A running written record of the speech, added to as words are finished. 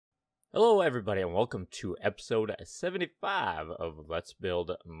Hello everybody and welcome to episode 75 of Let's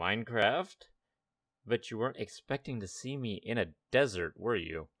Build Minecraft. But you weren't expecting to see me in a desert, were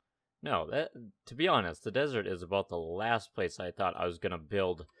you? No, to be honest, the desert is about the last place I thought I was going to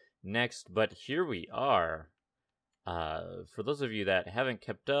build next, but here we are. For those of you that haven't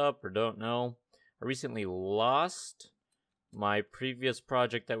kept up or don't know, I recently lost my previous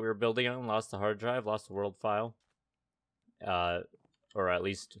project that we were building on, lost the hard drive, lost the world file. Or at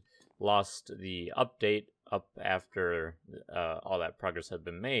least lost the update up after all that progress had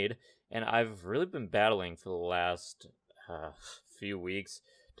been made, and I've really been battling for the last few weeks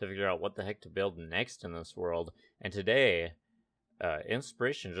to figure out what the heck to build next in this world. And today,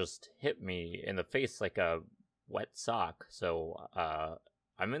 inspiration just hit me in the face like a wet sock. So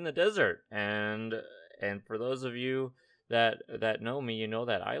I'm in the desert, and for those of you that know me, you know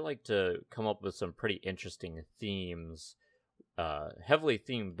that I like to come up with some pretty interesting themes. Heavily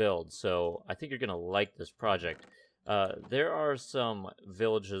themed build, so I think you're gonna like this project. There are some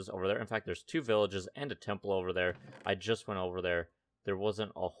villages over there. In fact, there's 2 villages and a temple over there. I just went over there. There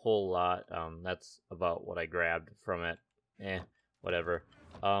wasn't a whole lot. That's about what I grabbed from it. Whatever.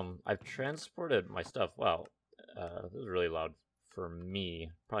 I've transported my stuff. Wow, this is really loud for me.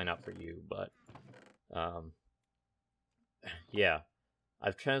 Probably not for you, but yeah.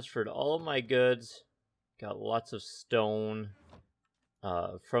 I've transferred all of my goods. Got lots of stone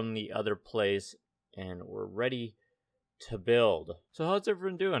from the other place, and we're ready to build. So how's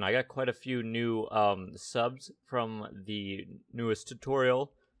everyone doing? I got quite a few new subs from the newest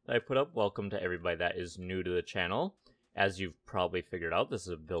tutorial that I put up. Welcome to everybody that is new to the channel. As you've probably figured out, this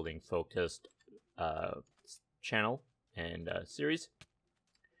is a building focused channel and series.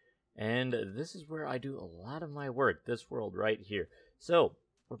 And this is where I do a lot of my work, this world right here. So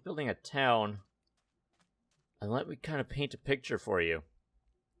we're building a town. And let me kind of paint a picture for you.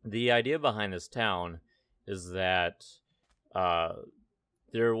 The idea behind this town is that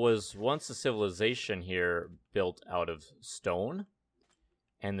there was once a civilization here built out of stone,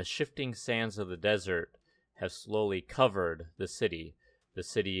 and the shifting sands of the desert have slowly covered the city. The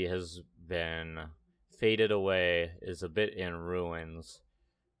city has been faded away, is a bit in ruins,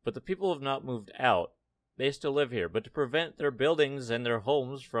 but the people have not moved out. They still live here, but to prevent their buildings and their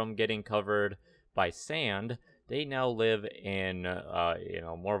homes from getting covered by sand, they now live in,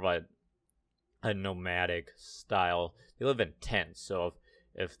 more of a nomadic style. They live in tents, so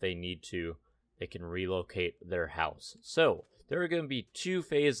if they need to, they can relocate their house. So there are going to be 2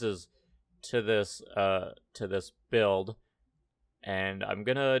 phases to this build, and I'm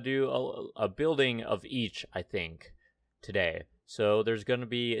gonna do a building of each, I think, today. So there's going to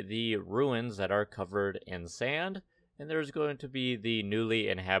be the ruins that are covered in sand, and there's going to be the newly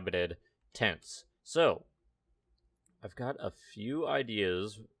inhabited tents. So I've got a few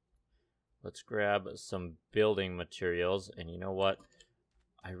ideas. Let's grab some building materials. And you know what?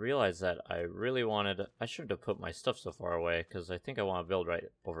 I realized that I shouldn't have put my stuff so far away, because I think I want to build right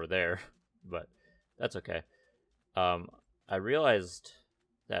over there. But that's okay. I realized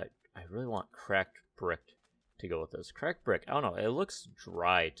that I really want cracked brick to go with this. Cracked brick, I don't know. It looks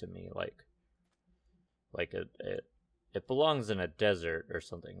dry to me, like it belongs in a desert or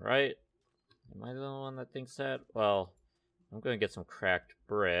something, right? Am I the only one that thinks that? Well, I'm going to get some cracked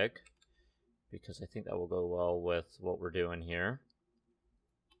brick, because I think that will go well with what we're doing here.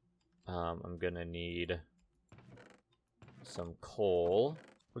 I'm going to need some coal.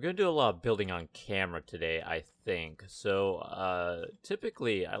 We're going to do a lot of building on camera today, I think. So,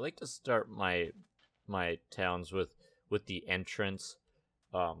 typically, I like to start my towns with the entrance.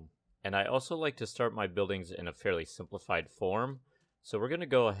 And I also like to start my buildings in a fairly simplified form. So we're going to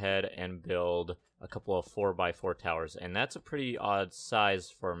go ahead and build a couple of 4x4 towers, and that's a pretty odd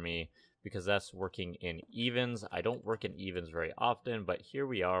size for me because that's working in evens. I don't work in evens very often, but here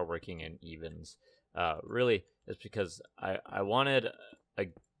we are working in evens. Really, it's because I wanted a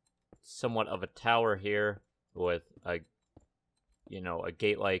somewhat of a tower here with a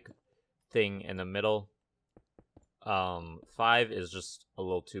gate-like thing in the middle. 5 is just a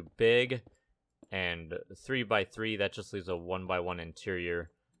little too big. And 3x3, that just leaves a 1x1 interior,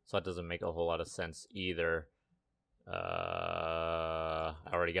 so that doesn't make a whole lot of sense either. I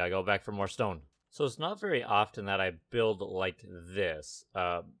already gotta go back for more stone. So it's not very often that I build like this.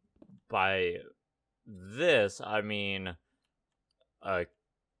 By this, I mean a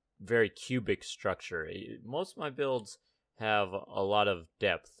very cubic structure. Most of my builds have a lot of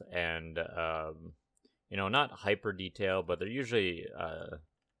depth and, not hyper detail, but they're usually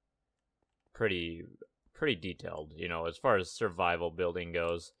pretty detailed, as far as survival building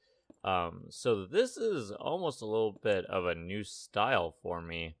goes. So this is almost a little bit of a new style for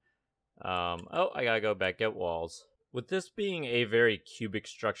me. Oh, I gotta go back at walls. With this being a very cubic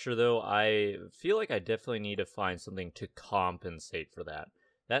structure, though, I feel like I definitely need to find something to compensate for that.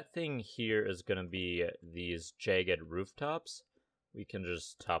 That thing here is going to be these jagged rooftops. We can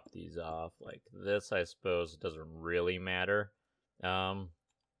just top these off like this, I suppose. It doesn't really matter. We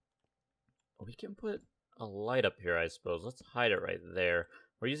can put a light up here, I suppose. Let's hide it right there.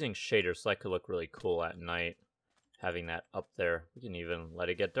 We're using shaders, so that could look really cool at night, having that up there. We can even let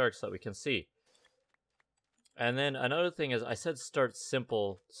it get dark so that we can see. And then another thing is, I said start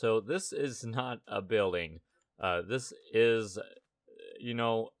simple, so this is not a building. This is, you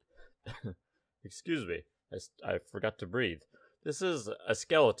know, excuse me, I forgot to breathe. This is a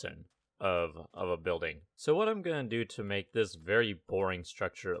skeleton of a building. So what I'm going to do to make this very boring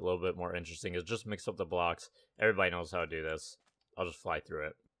structure a little bit more interesting is just mix up the blocks. Everybody knows how to do this. I'll just fly through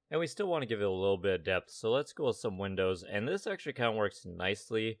it. And we still want to give it a little bit of depth, so let's go with some windows. And this actually kind of works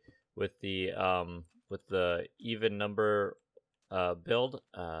nicely with the even number build.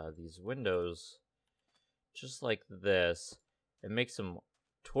 These windows, just like this, it makes them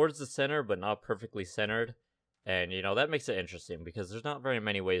towards the center but not perfectly centered, and you know, that makes it interesting because there's not very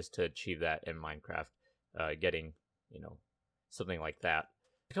many ways to achieve that in Minecraft, getting, you know, something like that.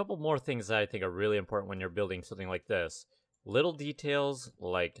 A couple more things that I think are really important when you're building something like this: little details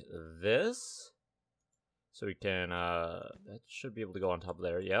like this. So we can that should be able to go on top of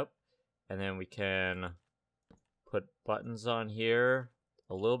there. Yep. And then we can put buttons on here.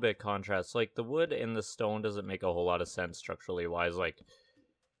 A little bit of contrast. Like, the wood and the stone doesn't make a whole lot of sense structurally wise. Like,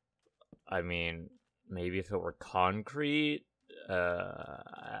 I mean, maybe if it were concrete,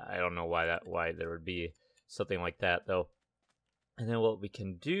 I don't know why there would be something like that though. And then what we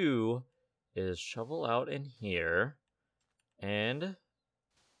can do is shovel out in here, and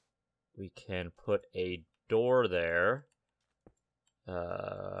we can put a door there.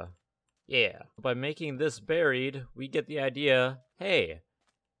 Yeah. By making this buried, we get the idea, hey,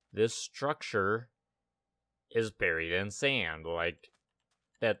 this structure is buried in sand. Like,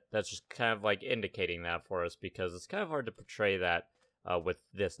 that's just kind of like indicating that for us, because it's kind of hard to portray that with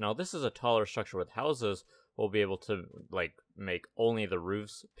this. Now, this is a taller structure with houses. We'll be able to, like, make only the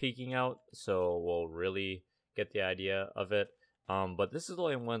roofs peeking out, so we'll really get the idea of it. But this is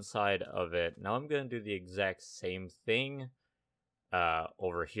only one side of it. Now I'm going to do the exact same thing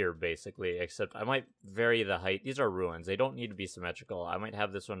over here, basically, except I might vary the height. These are ruins. They don't need to be symmetrical. I might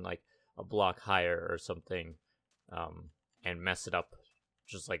have this one like a block higher or something, and mess it up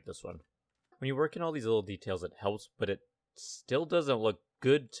just like this one. When you work in all these little details, it helps, but it still doesn't look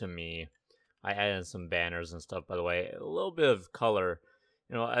good to me. I added some banners and stuff, by the way. A little bit of color.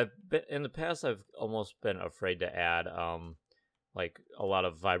 You know, in the past, I've almost been afraid to add like a lot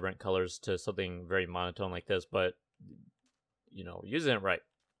of vibrant colors to something very monotone like this, but you know, using it right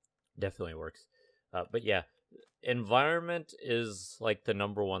definitely works. But yeah, environment is like the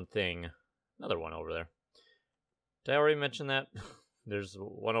 #1 thing. Another one over there. Did I already mention that? There's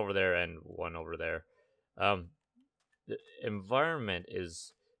one over there and one over there. The environment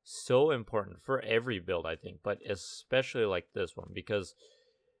is so important for every build, I think, but especially like this one, because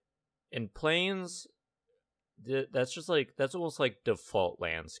in plains, that's just like, that's almost like default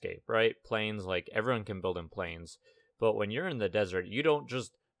landscape, right? Plains, like, everyone can build in plains. But when you're in the desert, you don't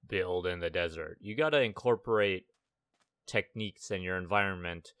just build in the desert. You got to incorporate techniques in your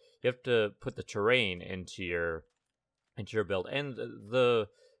environment. You have to put the terrain into your build. And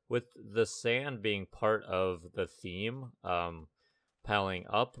with the sand being part of the theme, piling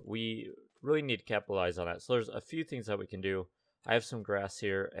up, we really need to capitalize on that. So there's a few things that we can do. I have some grass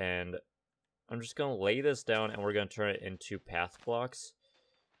here, and I'm just going to lay this down, and we're going to turn it into path blocks.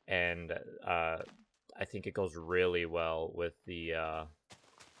 And I think it goes really well with the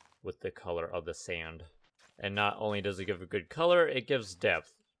color of the sand. And not only does it give a good color, it gives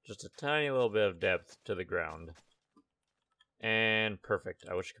depth. Just a tiny little bit of depth to the ground. And perfect.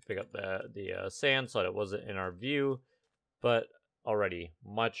 I wish I could pick up the sand so that it wasn't in our view, but already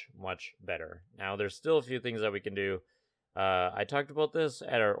much, much better. Now, there's still a few things that we can do. I talked about this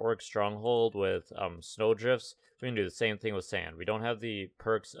at our orc stronghold with snow drifts. We can do the same thing with sand. We don't have the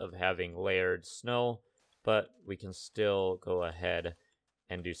perks of having layered snow, but we can still go ahead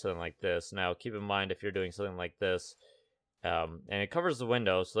and do something like this. Now, keep in mind, if you're doing something like this, and it covers the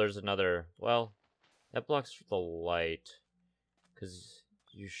window, so there's another, well, that blocks the light, because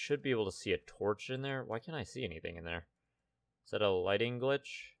you should be able to see a torch in there. Why can't I see anything in there? Is that a lighting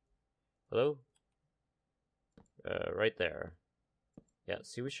glitch? Hello? Right there. Yeah,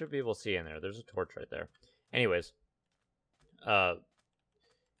 see, we should be able to see in there. There's a torch right there. Anyways,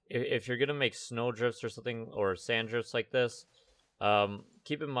 if you're gonna make snow drifts or something, or sand drifts like this,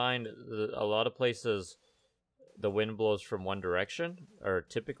 Keep in mind, a lot of places the wind blows from one direction, or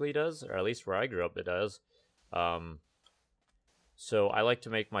typically does, or at least where I grew up it does. So I like to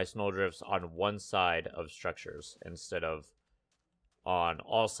make my snowdrifts on one side of structures instead of on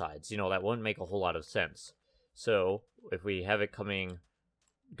all sides. You know, that wouldn't make a whole lot of sense. So if we have it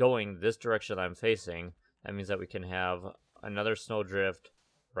going this direction I'm facing, that means that we can have another snowdrift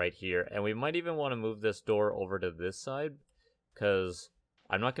right here. And we might even want to move this door over to this side, because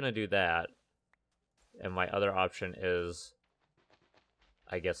I'm not going to do that. And my other option is,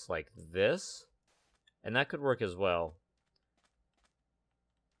 I guess, like this. And that could work as well.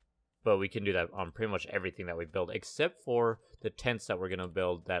 But we can do that on pretty much everything that we build, except for the tents that we're going to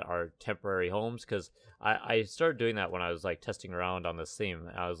build that are temporary homes, because I started doing that when I was, like, testing around on this theme,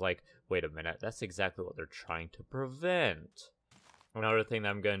 and I was like, wait a minute, that's exactly what they're trying to prevent. Another thing that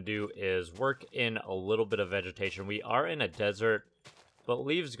I'm going to do is work in a little bit of vegetation. We are in a desert, but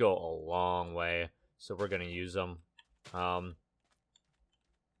leaves go a long way, so we're going to use them.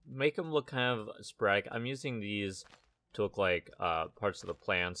 Make them look kind of sporadic. I'm using these to look like parts of the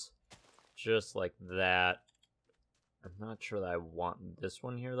plants. Just like that. I'm not sure that I want this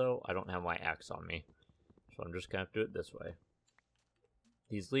one here, though. I don't have my axe on me. So I'm just going to have to do it this way.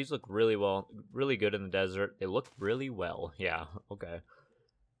 These leaves look really good in the desert. They look really well. Yeah, okay.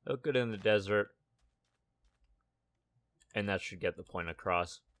 They look good in the desert. And that should get the point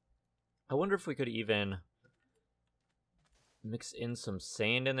across. I wonder if we could even mix in some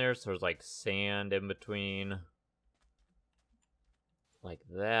sand in there. So there's like sand in between. Like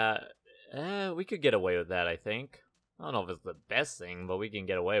that. We could get away with that, I think. I don't know if it's the best thing, but we can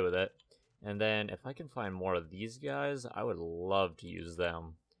get away with it. And then if I can find more of these guys, I would love to use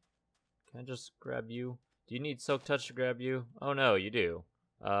them. Can I just grab you? Do you need Silk Touch to grab you? Oh no, you do.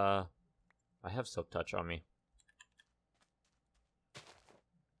 I have Silk Touch on me.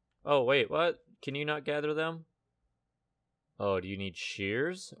 Oh wait, what? Can you not gather them? Oh, do you need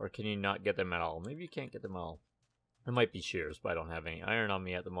shears? Or can you not get them at all? Maybe you can't get them all. It might be shears, but I don't have any iron on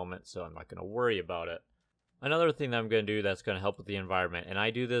me at the moment, so I'm not going to worry about it. Another thing that I'm going to do that's going to help with the environment, and I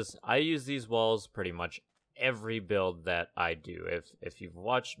use these walls pretty much every build that I do. If you've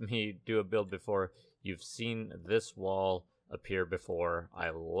watched me do a build before, you've seen this wall appear before. I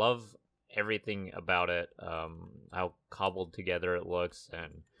love everything about it, how cobbled together it looks,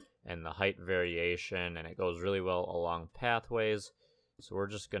 and the height variation, and it goes really well along pathways. So we're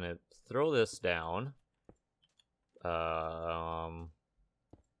just going to throw this down.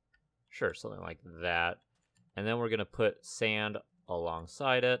 Sure, something like that. And then we're going to put sand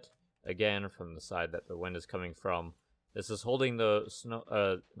alongside it. Again, from the side that the wind is coming from. This is holding the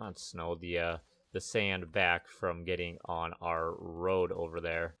snow, not snow, the sand back from getting on our road over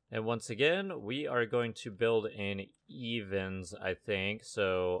there. And once again, we are going to build in evens, I think.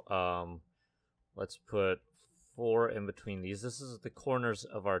 So, let's put 4 in between these. This is the corners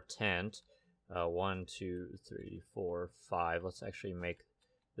of our tent. 1, 2, 3, 4, 5. Let's actually make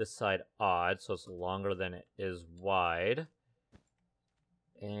this side odd, so it's longer than it is wide.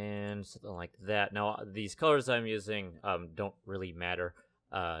 And something like that. Now, these colors I'm using don't really matter.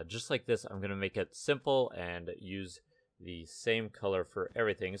 Just like this, I'm going to make it simple and use the same color for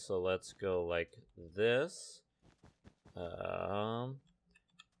everything. So let's go like this.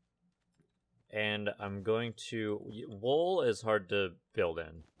 And I'm going to... Wool is hard to build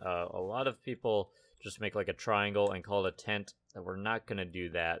in. A lot of people just make like a triangle and call it a tent. And we're not going to do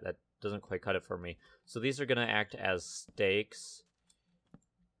that. That doesn't quite cut it for me. So these are going to act as stakes.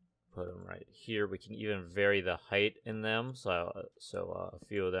 Put them right here. We can even vary the height in them. So a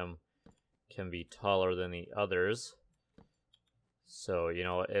few of them can be taller than the others. So, you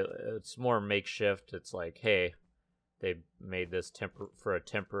know, it's more makeshift. It's like, hey... They made this for a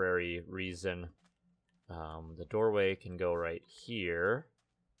temporary reason. The doorway can go right here.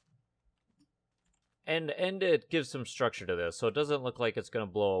 And it gives some structure to this. So it doesn't look like it's going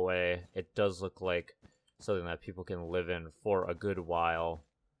to blow away. It does look like something that people can live in for a good while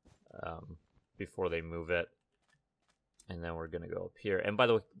before they move it. And then we're going to go up here. And by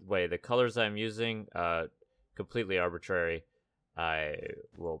the way, the colors I'm using, completely arbitrary. I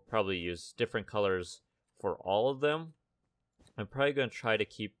will probably use different colors for all of them. I'm probably going to try to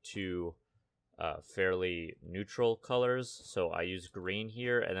keep to fairly neutral colors. So I use green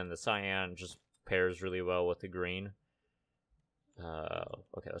here, and then the cyan just pairs really well with the green.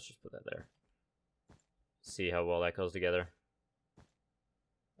 Okay, let's just put that there. See how well that goes together.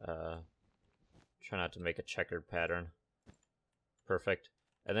 Try not to make a checkered pattern. Perfect.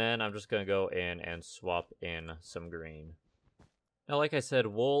 And then I'm just going to go in and swap in some green. Now, like I said,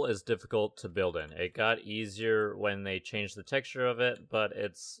 wool is difficult to build in. It got easier when they changed the texture of it, but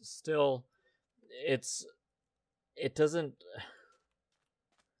it's still, it doesn't,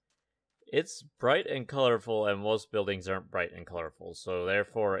 it's bright and colorful, and most buildings aren't bright and colorful, so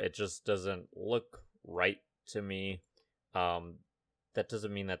therefore it just doesn't look right to me. That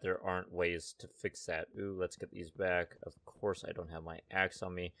doesn't mean that there aren't ways to fix that. Ooh, let's get these back. Of course I don't have my axe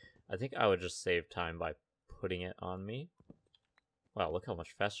on me. I think I would just save time by putting it on me. Wow, look how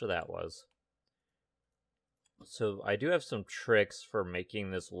much faster that was. So I do have some tricks for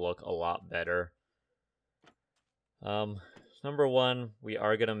making this look a lot better. Number one, we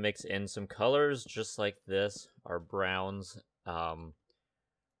are going to mix in some colors just like this, our browns. And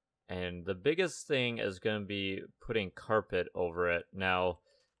the biggest thing is going to be putting carpet over it. Now,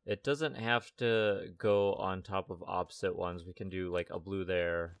 it doesn't have to go on top of opposite ones. We can do like a blue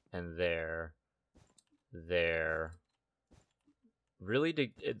there and there, there. Really,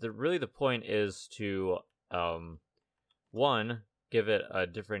 the point is to, one, give it a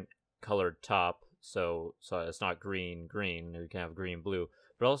different colored top. So it's not green, we can have green, blue.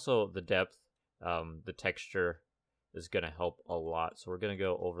 But also the depth, the texture is going to help a lot. So we're going to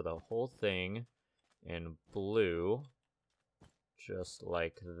go over the whole thing in blue, just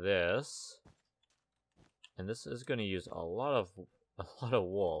like this. And this is going to use a lot of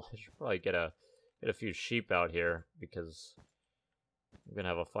wool. I should probably get a few sheep out here because we're going to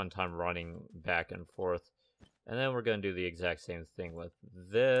have a fun time running back and forth. And then we're going to do the exact same thing with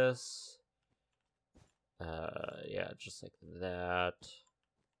this. Yeah, just like that.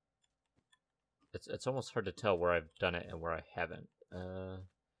 It's almost hard to tell where I've done it and where I haven't. And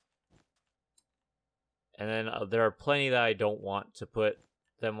then there are plenty that I don't want to put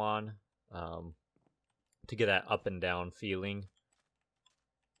them on, to get that up and down feeling.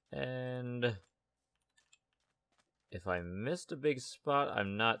 And if I missed a big spot,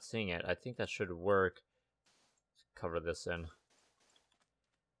 I'm not seeing it. I think that should work. Let's cover this in.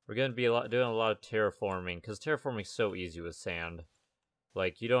 We're going to be doing a lot of terraforming, because terraforming is so easy with sand.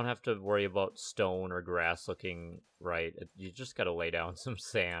 Like, you don't have to worry about stone or grass looking right. You just got to lay down some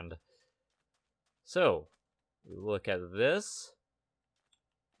sand. So, we look at this,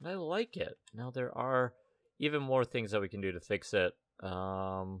 and I like it. Now, there are even more things that we can do to fix it.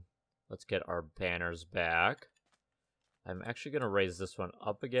 Let's get our banners back. I'm actually going to raise this one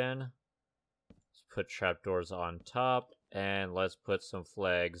up again. Let's put trapdoors on top, and let's put some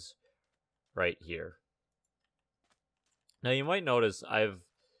flags right here. Now, you might notice I've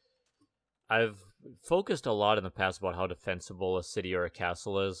focused a lot in the past about how defensible a city or a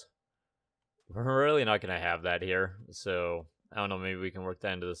castle is. We're really not going to have that here, so I don't know, maybe we can work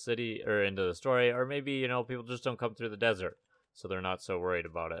that into the city, or into the story, or maybe, you know, people just don't come through the desert, so they're not so worried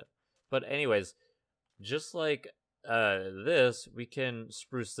about it. But anyways, just like this, we can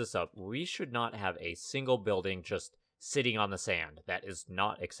spruce this up. We should not have a single building just sitting on the sand. That is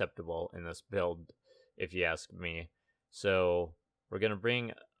not acceptable in this build, if you ask me. So we're going to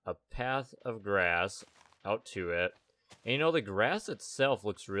bring a path of grass out to it. And you know, the grass itself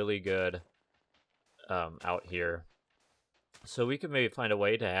looks really good out here. So we could maybe find a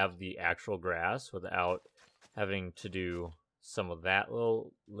way to have the actual grass without having to do some of that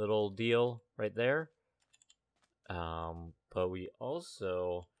little deal right there. But we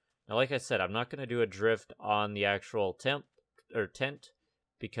also, now like I said, I'm not going to do a drift on the actual tent,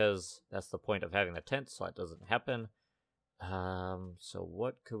 because that's the point of having the tent, so that doesn't happen. So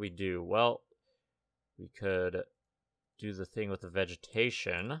what could we do? Well, we could do the thing with the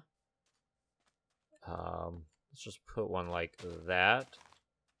vegetation. Let's just put one like that.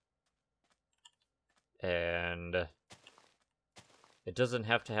 And it doesn't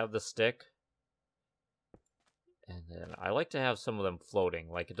have to have the stick. And then I like to have some of them floating.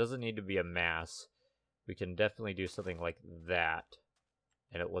 Like, it doesn't need to be a mass. We can definitely do something like that.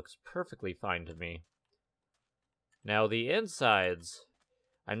 And it looks perfectly fine to me. Now, the insides,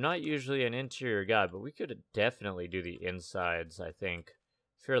 I'm not usually an interior guy, but we could definitely do the insides, I think,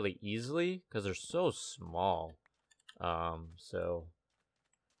 fairly easily, because they're so small. So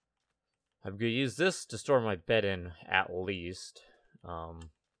I'm going to use this to store my bed in, at least.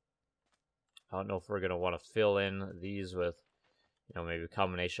 I don't know if we're going to want to fill in these with, you know, maybe a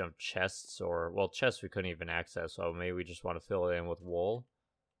combination of chests, or, well, chests we couldn't even access, so maybe we just want to fill it in with wool.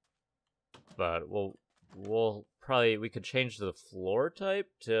 But we'll probably, we could change the floor type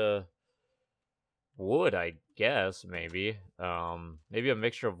to wood, I guess, maybe. Maybe a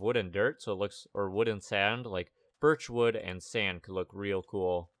mixture of wood and dirt, so it looks, or wood and sand, like birch wood and sand could look real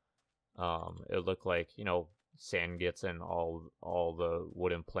cool. It would look like, you know, sand gets in all the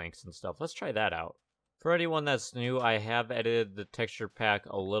wooden planks and stuff. Let's try that out. For anyone that's new, I have edited the texture pack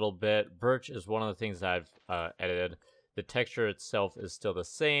a little bit. Birch is one of the things that I've edited. The texture itself is still the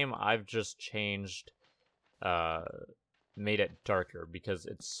same. I've just changed, made it darker because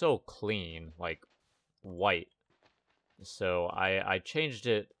it's so clean, like white. So I changed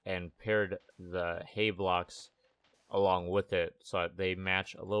it and paired the hay blocks along with it so that they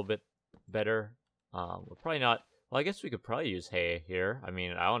match a little bit better. We're probably not... Well, I guess we could probably use hay here. I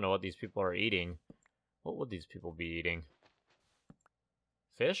mean, I don't know what these people are eating. What would these people be eating?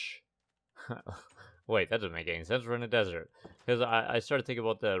 Fish? Wait, that doesn't make any sense. We're in a desert. Because I started thinking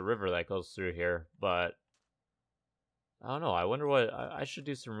about the river that goes through here, but... I don't know. I wonder what... I should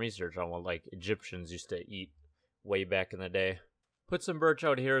do some research on what, like, Egyptians used to eat way back in the day. Put some birch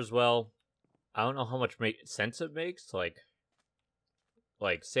out here as well. I don't know how much sense it makes.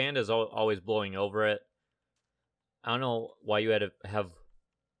 Like sand is always blowing over it. I don't know why you had to have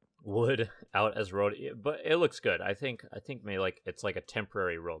wood out as road, but it looks good. I think maybe like it's like a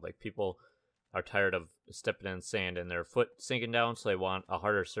temporary road. Like people are tired of stepping in sand and their foot sinking down, so they want a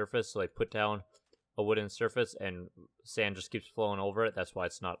harder surface. So they put down a wooden surface, and sand just keeps flowing over it. That's why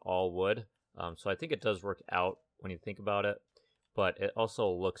it's not all wood. So I think it does work out when you think about it, but it also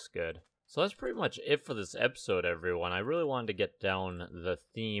looks good. So that's pretty much it for this episode, everyone. I really wanted to get down the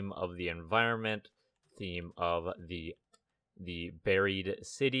theme of the environment, theme of the buried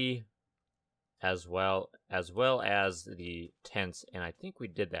city, as well as the tents, and I think we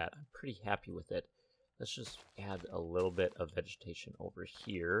did that. I'm pretty happy with it. Let's just add a little bit of vegetation over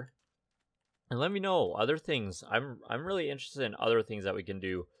here. And let me know other things. I'm really interested in other things that we can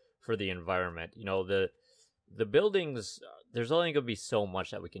do for the environment. You know, the buildings, there's only going to be so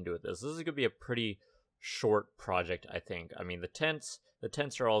much that we can do with this. This is going to be a pretty short project, I think. I mean, the tents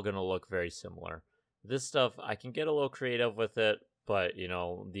are all going to look very similar. This stuff, I can get a little creative with it, but, you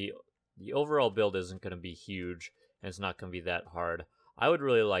know, the overall build isn't going to be huge, and it's not going to be that hard. I would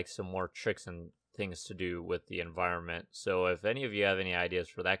really like some more tricks and things to do with the environment. So if any of you have any ideas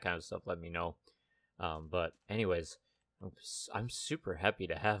for that kind of stuff, let me know. But anyways, I'm super happy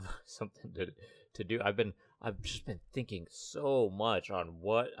to have something to do. I've just been thinking so much on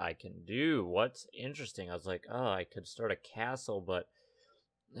what I can do, what's interesting. I was like, oh, I could start a castle, but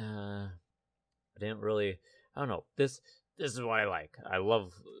I didn't really. I don't know. This is what I like. I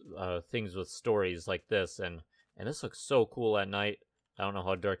love things with stories like this, and this looks so cool at night. I don't know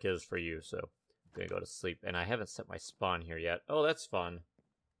how dark it is for you, so I'm gonna go to sleep. And I haven't set my spawn here yet. Oh, that's fun.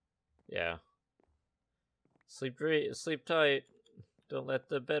 Yeah. Sleep tight. Don't let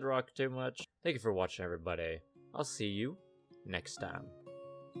the bed rock too much. Thank you for watching, everybody. I'll see you next time.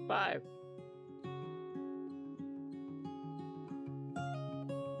 Bye.